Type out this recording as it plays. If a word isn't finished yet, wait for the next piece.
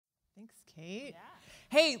Thanks, Kate. Yeah.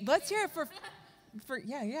 Hey, let's hear it for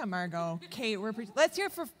yeah, Margot. Kate, let's hear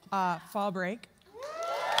it for Fall Break.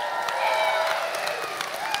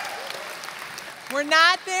 We're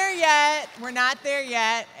not there yet. We're not there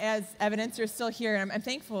yet. As evidence, you're still here, and I'm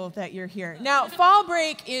thankful that you're here. Now, Fall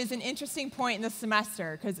Break is an interesting point in the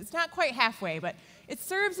semester because it's not quite halfway, but it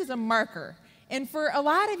serves as a marker. And for a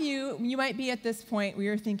lot of you, you might be at this point where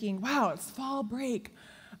you're thinking, wow, it's Fall Break.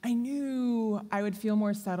 I knew I would feel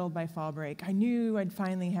more settled by Fall Break. I knew I'd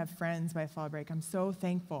finally have friends by Fall Break. I'm so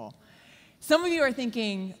thankful. Some of you are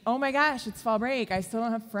thinking, oh my gosh, it's Fall Break. I still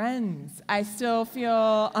don't have friends. I still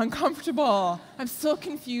feel uncomfortable. I'm still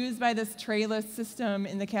confused by this trayless system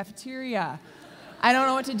in the cafeteria. I don't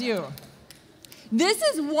know what to do. This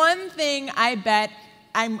is one thing I bet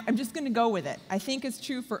I'm just going to go with it. I think it's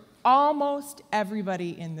true for almost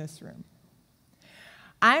everybody in this room.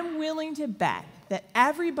 I'm willing to bet that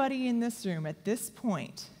everybody in this room at this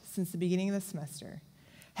point, since the beginning of the semester,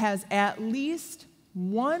 has at least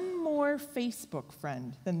one more Facebook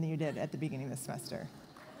friend than you did at the beginning of the semester.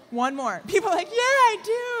 One more. People are like, yeah, I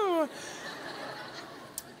do.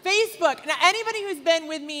 Facebook. Now, anybody who's been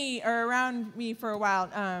with me or around me for a while,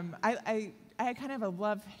 I kind of have a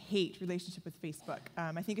love-hate relationship with Facebook.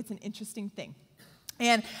 I think it's an interesting thing.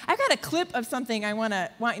 And I've got a clip of something I want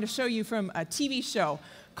you to show you from a TV show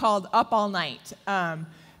called Up All Night.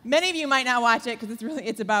 Many of you might not watch it because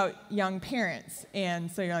it's about young parents.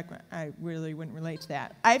 And so you're like, I really wouldn't relate to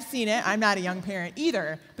that. I've seen it. I'm not a young parent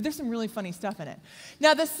either. But there's some really funny stuff in it.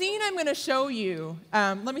 Now, the scene I'm going to show you,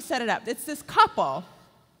 let me set it up. It's this couple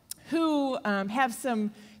who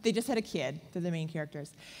they just had a kid. They're the main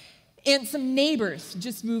characters. And some neighbors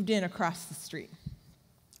just moved in across the street.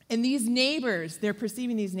 And these neighbors, they're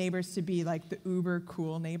perceiving these neighbors to be like the uber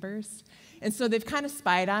cool neighbors. And so they've kind of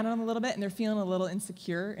spied on them a little bit, and they're feeling a little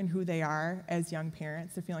insecure in who they are as young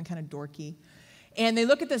parents. They're feeling kind of dorky. And they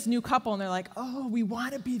look at this new couple, and they're like, oh, we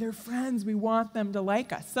want to be their friends. We want them to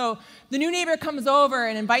like us. So the new neighbor comes over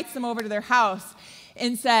and invites them over to their house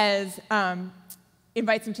and says,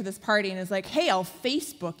 invites them to this party and is like, hey, I'll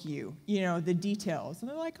Facebook you, the details. And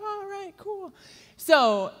they're like, all right, cool.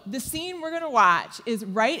 So the scene we're going to watch is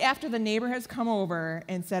right after the neighbor has come over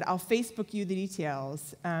and said, I'll Facebook you the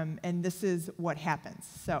details, and this is what happens.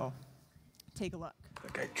 So take a look.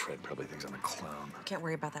 That guy Tread probably thinks I'm a clown. Can't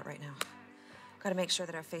worry about that right now. Got to make sure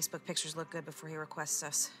that our Facebook pictures look good before he requests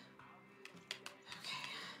us. Okay.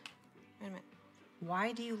 Wait a minute.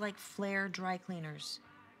 Why do you like Flair dry cleaners?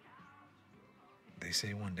 They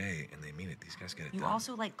say one day, and they mean it. These guys get it done. You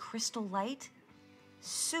also like Crystal Light?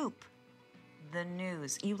 Soup. The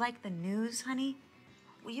news. You like the news, honey?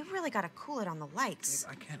 Well, you've really got to cool it on the lights.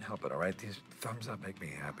 I can't help it, all right? These thumbs up make me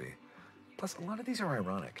happy. Plus, a lot of these are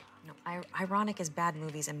ironic. No, ironic is bad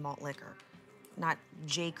movies and malt liquor. Not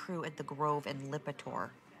J. Crew at the Grove and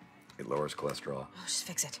Lipitor. It lowers cholesterol. Oh, just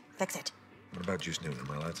fix it. Fix it. What about Juice Newton?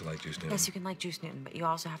 Am I allowed to like Juice Newton? Yes, you can like Juice Newton, but you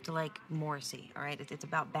also have to like Morrissey, all right? It's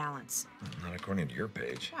about balance. Not according to your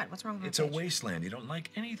page. What? What's wrong with my page? It's a wasteland. You don't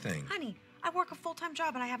like anything. Honey, I work a full-time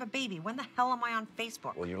job and I have a baby. When the hell am I on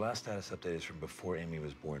Facebook? Well, your last status update is from before Amy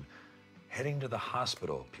was born. Heading to the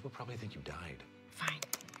hospital. People probably think you died. Fine.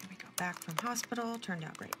 Here we go. Back from hospital. Turned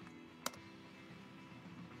out great.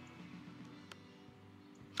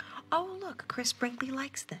 Oh, look. Chris Brinkley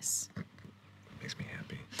likes this. Makes me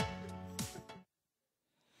happy.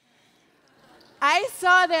 I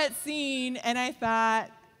saw that scene and I thought,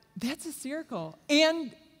 that's hysterical.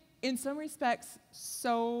 And in some respects,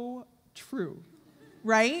 so true,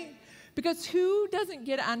 right? Because who doesn't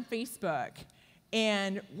get on Facebook?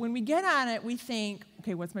 And when we get on it, we think,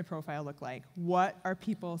 okay, what's my profile look like? What are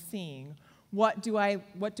people seeing? What do I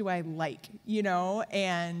like?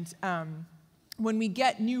 And when we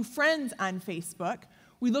get new friends on Facebook,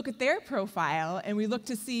 we look at their profile and we look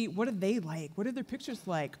to see, what do they like? What are their pictures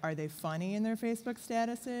like? Are they funny in their Facebook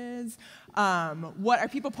statuses? What are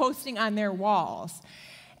people posting on their walls?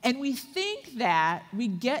 And we think that we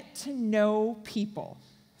get to know people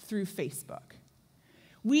through Facebook.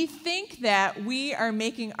 We think that we are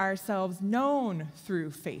making ourselves known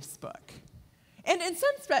through Facebook. And in some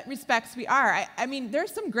respects, we are. I mean,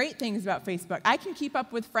 there's some great things about Facebook. I can keep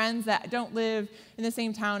up with friends that don't live in the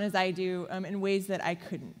same town as I do in ways that I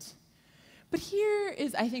couldn't. But here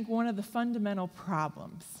is, I think, one of the fundamental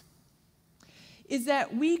problems, is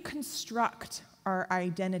that we construct our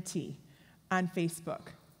identity on Facebook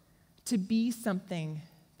to be something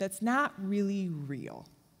that's not really real.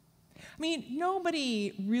 I mean,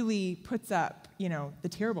 nobody really puts up, the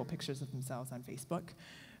terrible pictures of themselves on Facebook.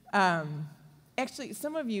 actually,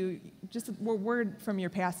 some of you, just a word from your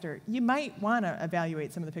pastor, you might want to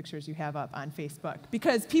evaluate some of the pictures you have up on Facebook,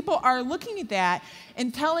 because people are looking at that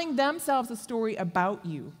and telling themselves a story about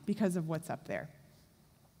you because of what's up there.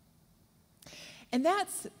 And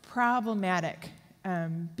that's problematic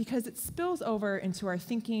because it spills over into our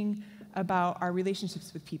thinking about our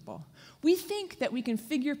relationships with people. We think that we can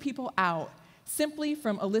figure people out simply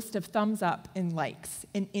from a list of thumbs up and likes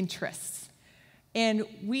and interests. And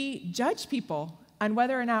we judge people on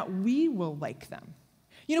whether or not we will like them.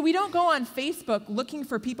 You know, we don't go on Facebook looking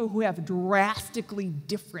for people who have drastically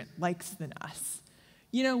different likes than us.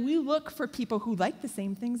 You know, we look for people who like the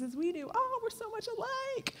same things as we do. Oh, we're so much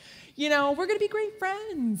alike. You know, we're going to be great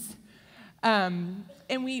friends. And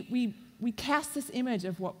we cast this image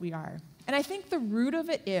of what we are. And I think the root of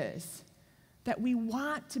it is that we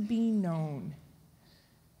want to be known.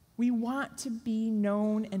 We want to be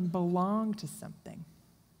known and belong to something.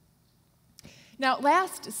 Now,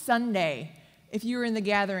 last Sunday, if you were in the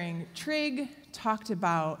gathering, Trig talked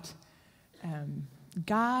about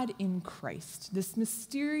God in Christ, this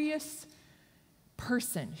mysterious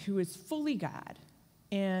person who is fully God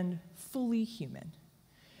and fully human.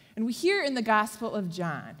 And we hear in the Gospel of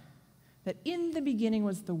John that in the beginning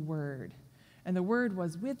was the Word, and the Word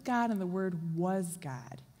was with God, and the Word was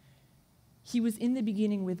God. He was in the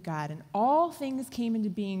beginning with God, and all things came into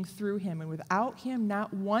being through him, and without him,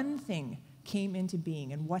 not one thing came into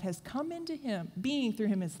being. And what has come into him, being through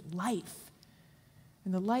him, is life.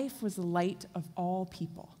 And the life was the light of all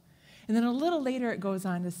people. And then a little later, it goes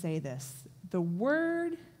on to say this: the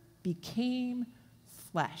Word became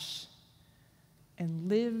flesh and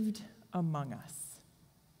lived among us.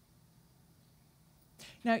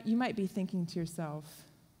 Now, you might be thinking to yourself,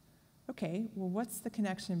 okay, well, what's the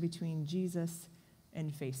connection between Jesus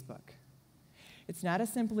and Facebook? It's not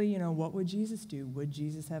as simply, what would Jesus do? Would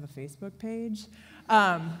Jesus have a Facebook page?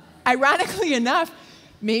 Ironically enough,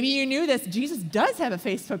 maybe you knew this, Jesus does have a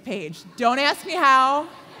Facebook page. Don't ask me how,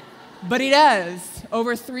 but he does.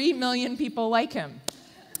 Over 3 million people like him.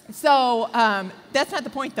 So that's not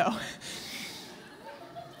the point, though.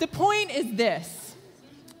 The point is this.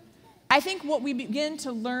 I think what we begin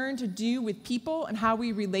to learn to do with people and how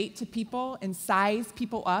we relate to people and size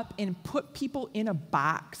people up and put people in a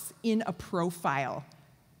box, in a profile,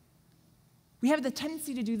 we have the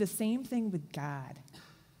tendency to do the same thing with God.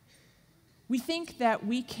 We think that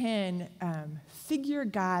we can figure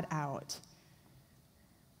God out,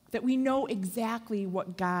 that we know exactly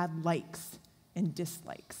what God likes and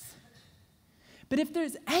dislikes. But if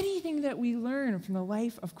there's anything that we learn from the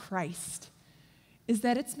life of Christ, is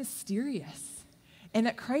that it's mysterious, and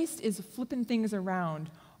that Christ is flipping things around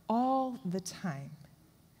all the time.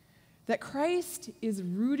 That Christ is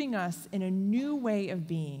rooting us in a new way of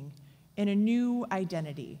being, in a new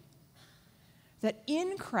identity. That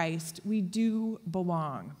in Christ we do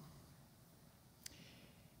belong.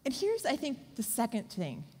 And here's, I think, the second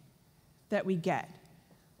thing that we get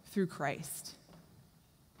through Christ.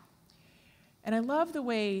 And I love the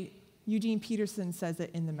way Eugene Peterson says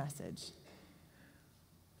it in the Message.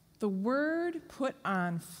 The Word put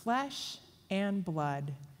on flesh and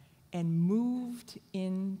blood and moved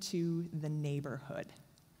into the neighborhood.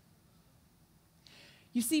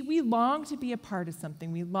 You see, we long to be a part of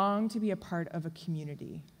something. We long to be a part of a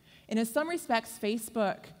community. And in some respects,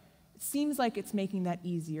 Facebook seems like it's making that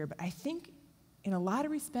easier, but I think in a lot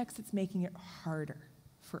of respects, it's making it harder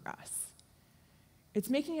for us.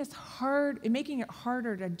 It's making it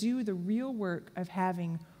harder to do the real work of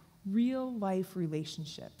having real life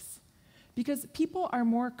relationships, because people are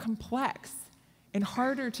more complex and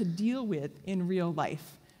harder to deal with in real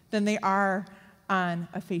life than they are on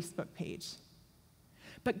a Facebook page.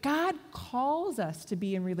 But God calls us to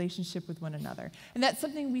be in relationship with one another, and that's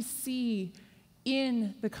something we see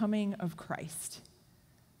in the coming of Christ,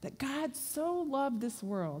 that God so loved this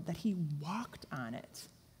world that he walked on it,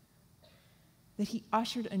 that he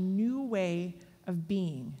ushered a new way of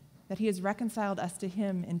being, that he has reconciled us to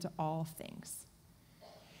him into all things.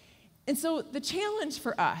 And so the challenge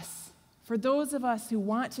for us, for those of us who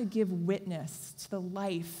want to give witness to the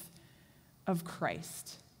life of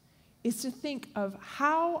Christ, is to think of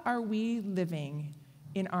how are we living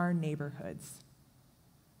in our neighborhoods?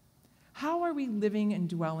 How are we living and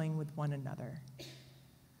dwelling with one another?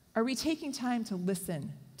 Are we taking time to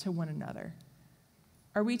listen to one another?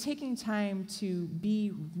 Are we taking time to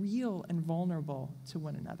be real and vulnerable to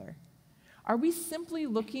one another? Are we simply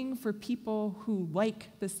looking for people who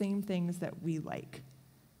like the same things that we like?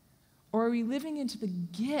 Or are we living into the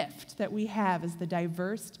gift that we have as the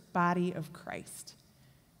diverse body of Christ?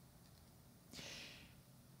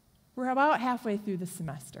 We're about halfway through the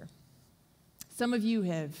semester. Some of you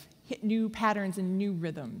have hit new patterns and new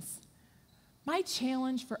rhythms. My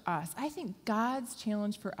challenge for us, I think God's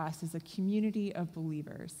challenge for us as a community of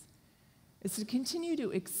believers, is to continue to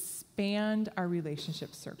expand our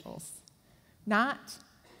relationship circles, not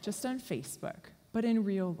just on Facebook, but in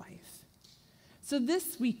real life. So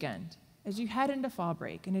this weekend, as you head into fall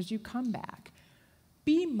break and as you come back,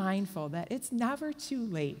 be mindful that it's never too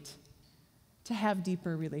late to have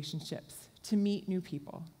deeper relationships, to meet new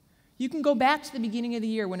people. You can go back to the beginning of the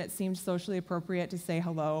year when it seemed socially appropriate to say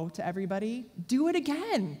hello to everybody. Do it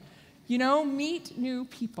again. Meet new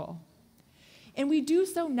people. And we do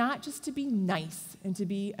so not just to be nice and to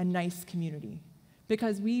be a nice community,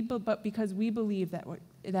 but because we believe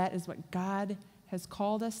that is what God has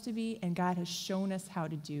called us to be and God has shown us how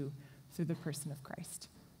to do through the person of Christ.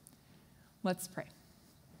 Let's pray.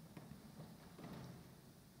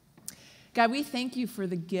 God, we thank you for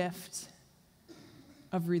the gift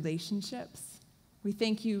of relationships. We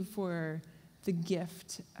thank you for the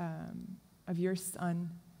gift of your Son.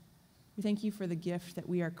 We thank you for the gift that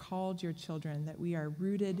we are called your children, that we are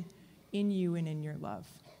rooted in you and in your love.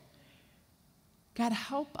 God,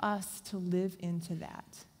 help us to live into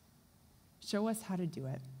that. Show us how to do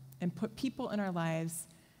it and put people in our lives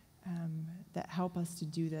that help us to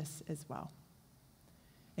do this as well.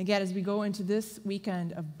 And God, as we go into this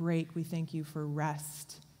weekend of break, we thank you for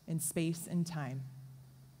rest and space and time.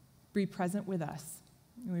 Be present with us.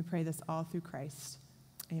 And we pray this all through Christ.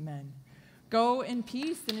 Amen. Go in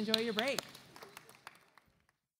peace and enjoy your break.